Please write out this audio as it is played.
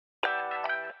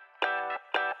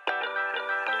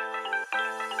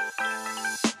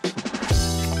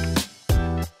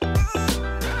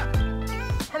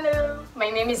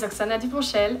name is Oksana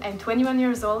Duponchelle, I'm 21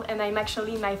 years old and I'm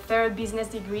actually in my third business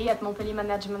degree at Montpellier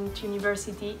Management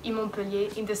University in Montpellier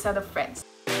in the south of France.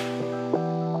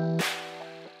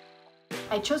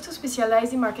 I chose to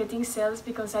specialize in marketing sales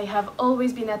because I have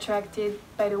always been attracted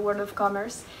by the world of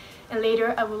commerce, and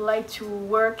later I would like to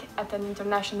work at an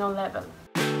international level.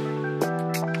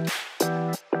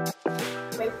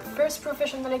 My first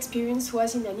professional experience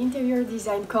was in an interior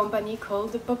design company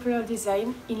called Popular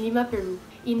Design in Lima, Peru.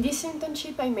 In this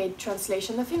internship I made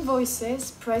translation of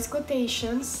invoices, price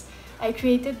quotations, I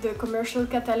created the commercial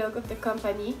catalog of the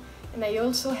company, and I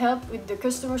also helped with the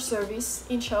customer service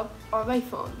in shop or by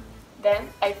phone. Then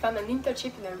I found an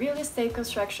internship in a real estate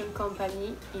construction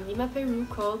company in Lima, Peru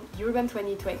called Urban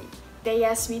 2020. They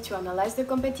asked me to analyze the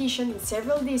competition in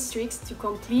several districts to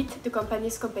complete the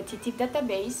company's competitive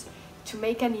database, to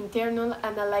make an internal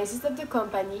analysis of the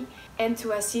company, and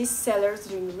to assist sellers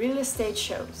during real estate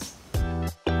shows.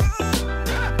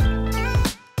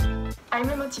 I'm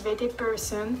a motivated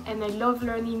person and I love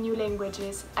learning new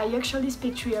languages. I actually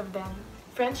speak 3 of them.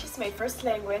 French is my first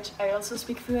language. I also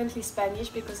speak fluently Spanish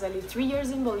because I lived 3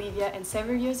 years in Bolivia and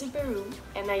 7 years in Peru,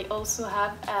 and I also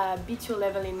have a B2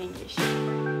 level in English.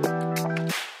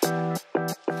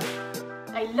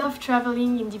 I love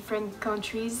traveling in different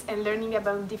countries and learning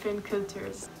about different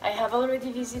cultures. I have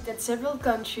already visited several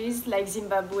countries like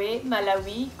Zimbabwe,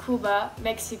 Malawi, Cuba,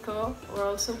 Mexico, or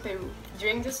also Peru.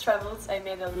 During these travels, I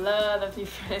made a lot of new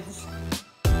friends.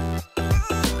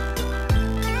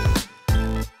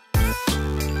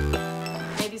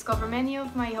 I discover many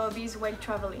of my hobbies while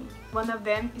traveling. One of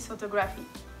them is photography,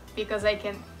 because I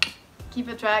can keep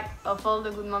a track of all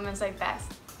the good moments I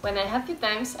passed. When I have free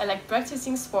times, I like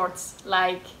practicing sports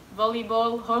like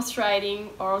volleyball, horse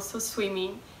riding, or also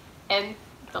swimming, and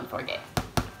don't forget,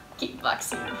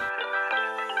 kickboxing.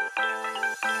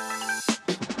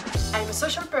 I'm a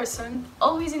social person,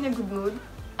 always in a good mood.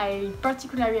 I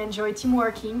particularly enjoy team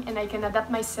working and I can adapt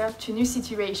myself to new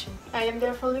situations. I am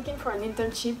therefore looking for an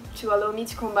internship to allow me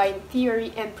to combine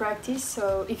theory and practice,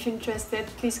 so if you're interested,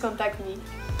 please contact me.